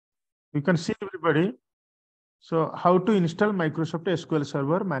You can see everybody. So how to install Microsoft SQL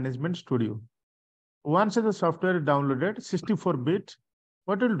Server Management Studio. Once the software is downloaded, 64-bit,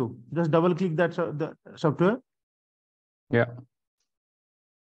 what will do? Just double click that the software. Yeah.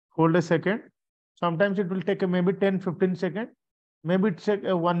 Hold a second. Sometimes it will take maybe 10-15 seconds. Maybe it's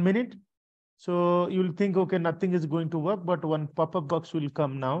 1 minute. So you will think, okay, nothing is going to work, but one pop-up box will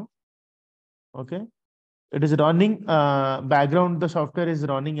come now. Okay. It is running, background, the software is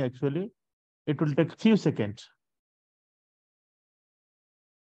running actually. It will take few seconds.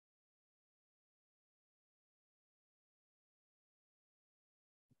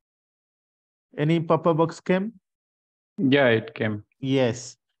 Any pop-up box came? Yeah, it came.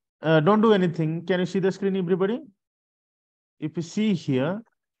 Yes. Don't do anything. Can you see the screen, everybody? If you see here,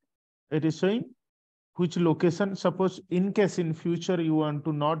 it is showing which location. Suppose in case in future you want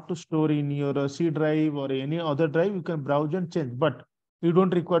to not to store in your C drive or any other drive, you can browse and change. But you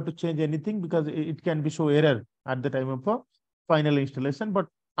don't require to change anything because it can be show error at the time of final installation. But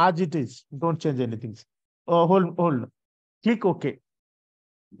as it is, don't change anything. Hold. Click OK.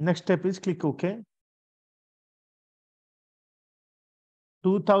 Next step is click OK.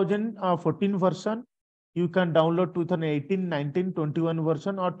 2014 version, you can download 2018, 19, 21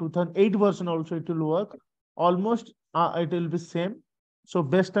 version or 2008 version also it will work. Almost it will be same. So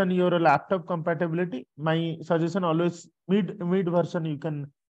based on your laptop compatibility, my suggestion always mid version you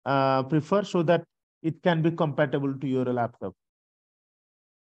can prefer so that it can be compatible to your laptop.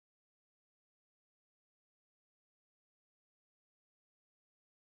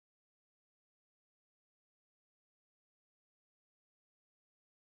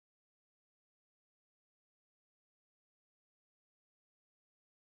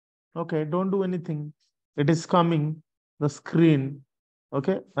 Okay, don't do anything. It is coming, the screen.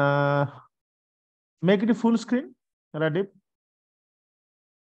 Okay, make it a full screen, Radip.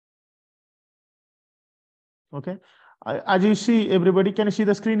 Okay, as you see, everybody can see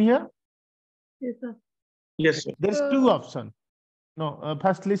the screen here. Yes, sir. Yes, sir. There's two options. No,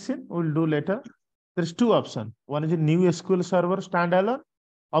 first listen, we'll do later. There's two options. One is a new SQL Server standalone,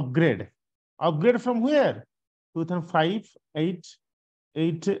 upgrade. Upgrade from where? 2005, 8,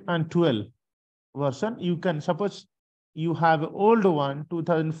 and 12 version. You can suppose you have old one,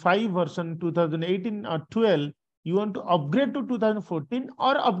 2005 version, 2018 or 12. You want to upgrade to 2014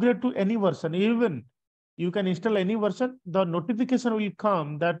 or upgrade to any version. Even you can install any version. The notification will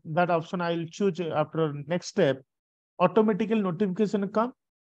come that option I will choose after next step. Automatically notification come.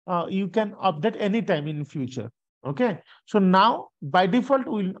 You can update anytime in future. Okay. So now by default,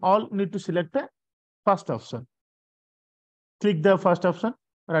 we'll all need to select the first option. Click the first option,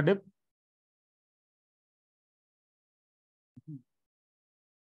 Radip.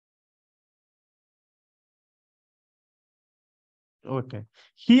 Okay.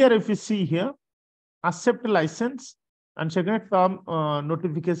 Here, if you see here, accept license and second term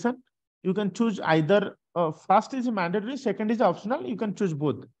notification, you can choose either first is mandatory, second is optional. You can choose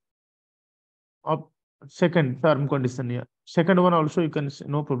both. Second term condition here. Second one also you can say,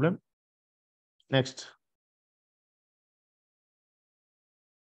 no problem. Next.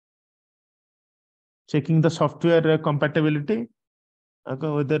 Checking the software compatibility. Okay,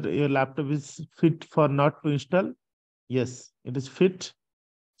 whether your laptop is fit for not to install. Yes, it is fit.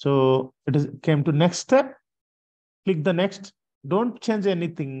 So it is came to next step. Click the next. Don't change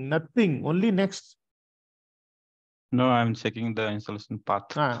anything, nothing, only next. No, I'm checking the installation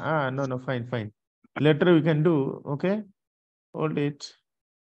path. No, fine. Later we can do, okay? Hold it.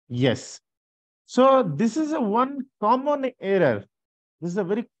 Yes. So this is a one common error. This is a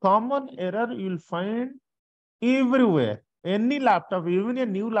very common error you will find everywhere. Any laptop, even a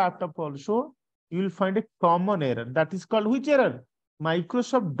new laptop also, you will find a common error. That is called which error?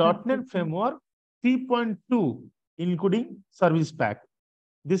 Microsoft.NET Framework 3.2, including Service Pack.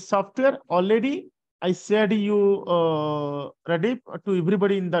 This software already I shared you, Radip, to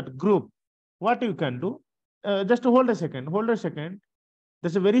everybody in that group. What you can do? Just hold a second.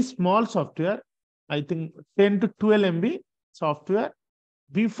 There's a very small software, I think 10 to 12 MB software.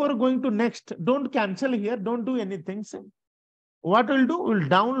 Before going to next, don't cancel here, don't do anything. What we'll do, we'll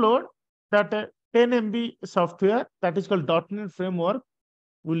download that 10 MB software that is called .NET Framework.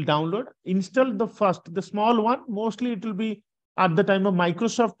 We'll download, install the first, the small one. Mostly it will be at the time of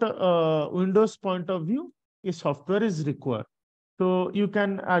Microsoft Windows point of view, a software is required. So you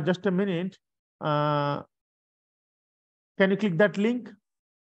can, just a minute, can you click that link?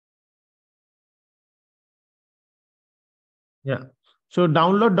 Yeah. So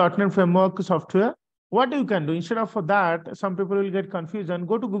download .NET Framework software. What you can do, instead of for that, some people will get confused and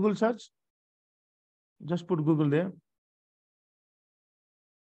go to Google search. Just put Google there.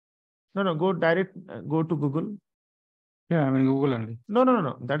 No, go direct, go to Google. Yeah, I'm in Google only.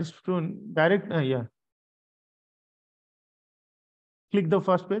 No. That is true. Direct, yeah. Click the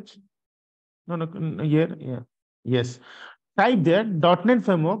first page. No, here, yeah. Yes. Type there, .NET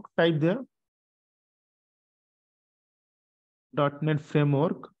Framework, type there. .NET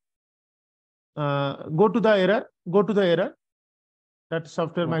Framework. Go to the error. That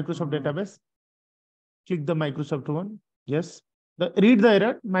software Microsoft database. Click the Microsoft one. Yes. Read the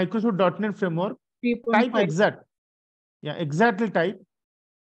error, Microsoft .NET Framework. 3.5. Type exact. Yeah, exactly type.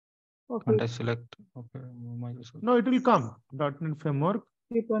 Okay. Can't I select? Okay, Microsoft. No, it will come. .NET Framework.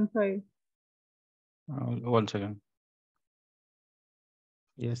 3.5. 1 second.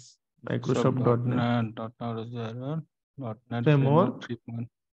 Yes. So Microsoft .NET. .NET is the error. .NET Framework.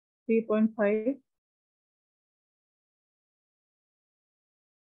 3.5.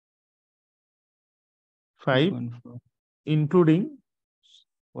 5, 3.4. including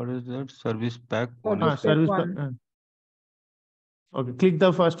What is that? Service pack 1. Service pack service. 1. Okay, click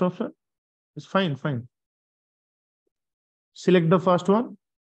the first option. It's fine. Select the first one.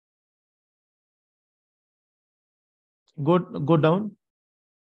 Go down.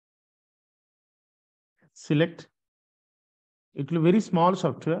 Select. It will be very small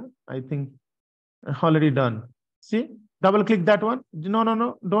software. I think already done. See, double click that one.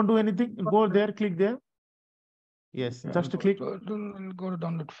 No. Don't do anything. Go there. Click there. Yes, Yeah, just click. I'll go to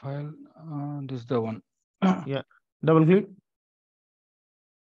download file. This is the one. Yeah, double click.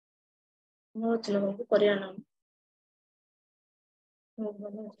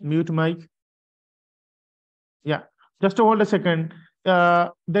 Mute mic. Yeah, just hold a second.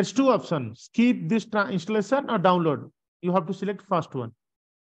 There's two options: skip this installation or download. You have to select first one.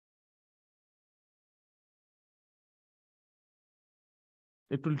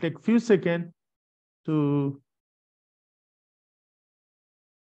 It will take few seconds to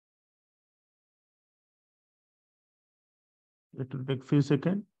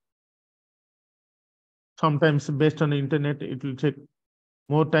Sometimes based on the internet, it will take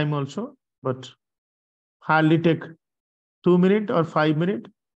more time also, but hardly take 2 minutes or 5 minutes.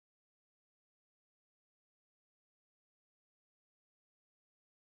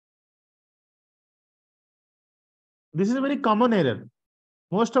 This is a very common error.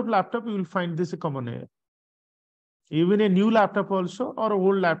 Most of laptop, you will find this a common error. Even a new laptop also or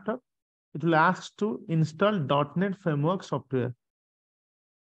old laptop, it will ask to install .NET Framework software.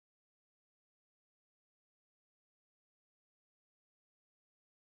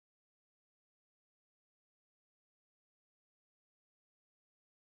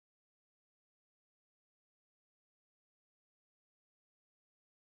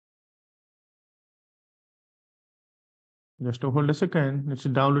 Just hold a second. It's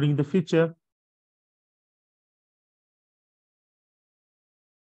downloading the feature.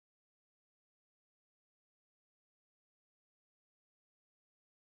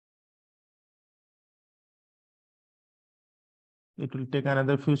 It will take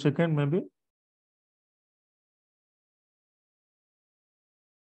another few seconds, maybe.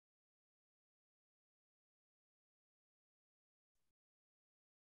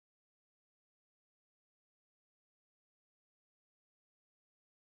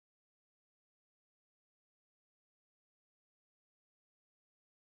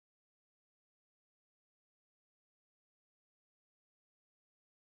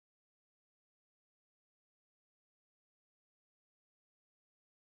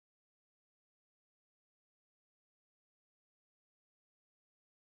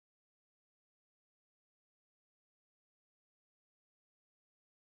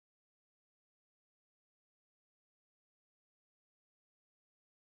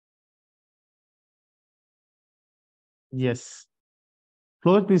 Yes.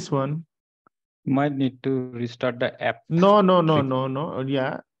 Close this one. Might need to restart the app. No.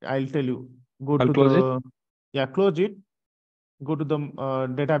 Yeah, I'll tell you. Go I'll to close the. Yeah, close it. Go to the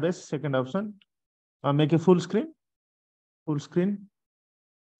database, second option. Make a full screen. Full screen.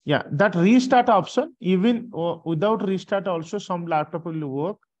 Yeah, that restart option, even without restart, also some laptop will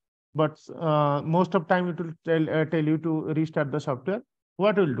work. But most of time it will tell you to restart the software.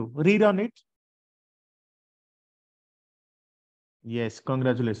 What will do? Read on it. Yes,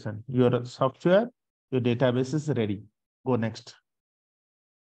 congratulations. Your software, your database is ready. Go next.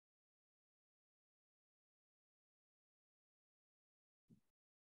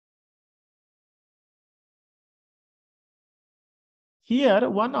 Here,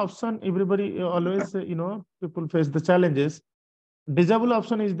 one option, everybody always, people face the challenges. Disable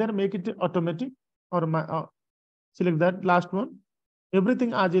option is there, make it automatic or select that last one.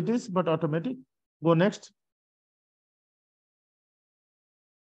 Everything as it is, but automatic. Go next.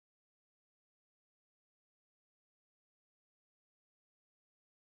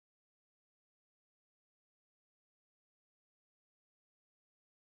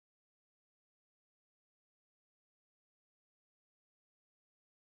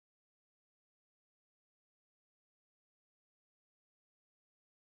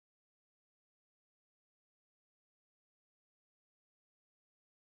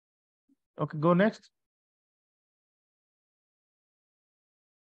 Okay, go next.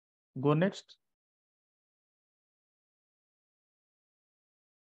 Go next.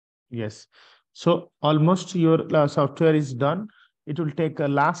 Yes. So almost your software is done. It will take a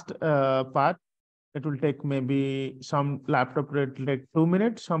last part. It will take maybe some laptop it will take 2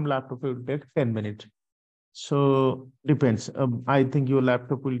 minutes, some laptop it will take 10 minutes. So depends. I think your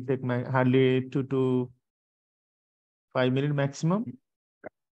laptop will take hardly 2 to 5 minutes maximum.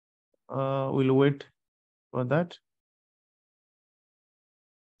 We'll wait for that.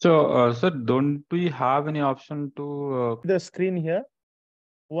 So, sir, don't we have any option to The screen here.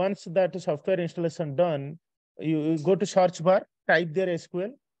 Once that software installation done, you go to search bar, type there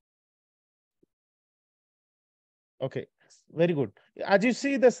SQL. Okay, very good. As you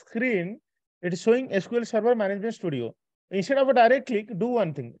see the screen, it is showing SQL Server Management Studio. Instead of a direct click, do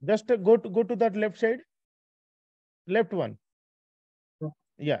one thing. Just go to that left side, left one.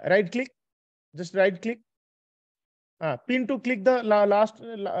 Yeah, right click. Just right click. Pin to click the last.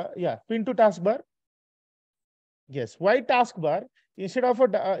 Yeah, pin to taskbar. Yes. Why taskbar? Instead of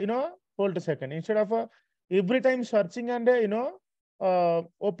a hold a second. Instead of every time searching and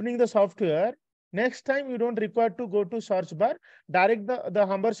opening the software, next time you don't require to go to search bar. Direct the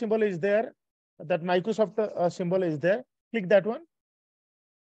hammer symbol is there. That Microsoft symbol is there. Click that one.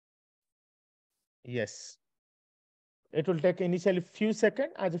 Yes. It will take initially few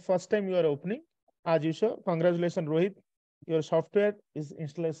seconds as the first time you are opening. As you show, congratulations, Rohit. Your software is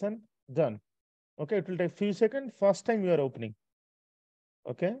installation done. Okay, it will take few seconds. First time you are opening.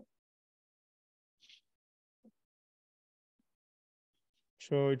 Okay.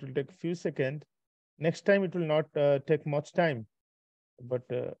 So it will take few seconds. Next time it will not take much time, but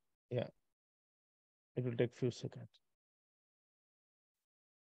yeah, it will take few seconds.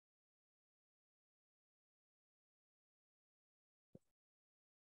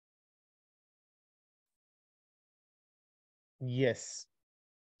 Yes.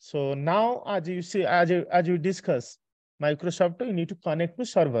 So now, as you see, as you discuss, Microsoft, you need to connect to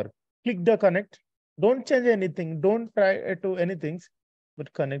server. Click the connect. Don't change anything. Don't try to anything,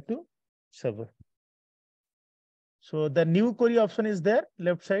 but connect to server. So the new query option is there,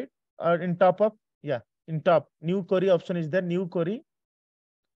 left side or in top up. Yeah, in top, new query option is there, new query.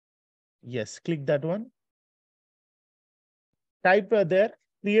 Yes, click that one. Type there,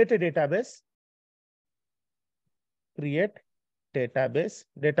 create a database. Create database.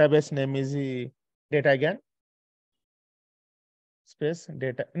 Database name is DataGyan. Space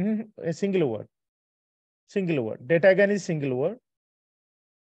data. A single word. Single word. DataGyan is single word.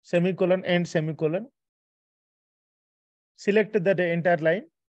 Semicolon and semicolon. Select the entire line.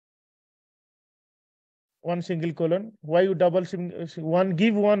 One single colon. Why you double one?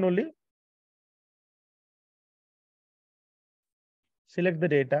 Give one only. Select the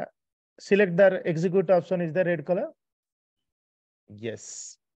data. Select the execute option is the red color.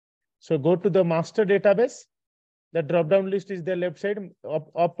 Yes. So go to the master database. The drop down list is the left side.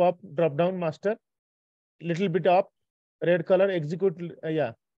 Up, drop down master. Little bit up. Red color execute.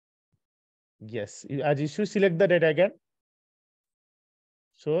 Yeah. Yes. As you should select the data again.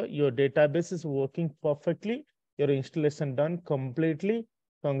 So your database is working perfectly. Your installation done completely.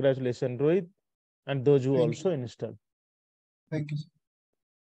 Congratulations, Rohit, and those who also installed. Thank you.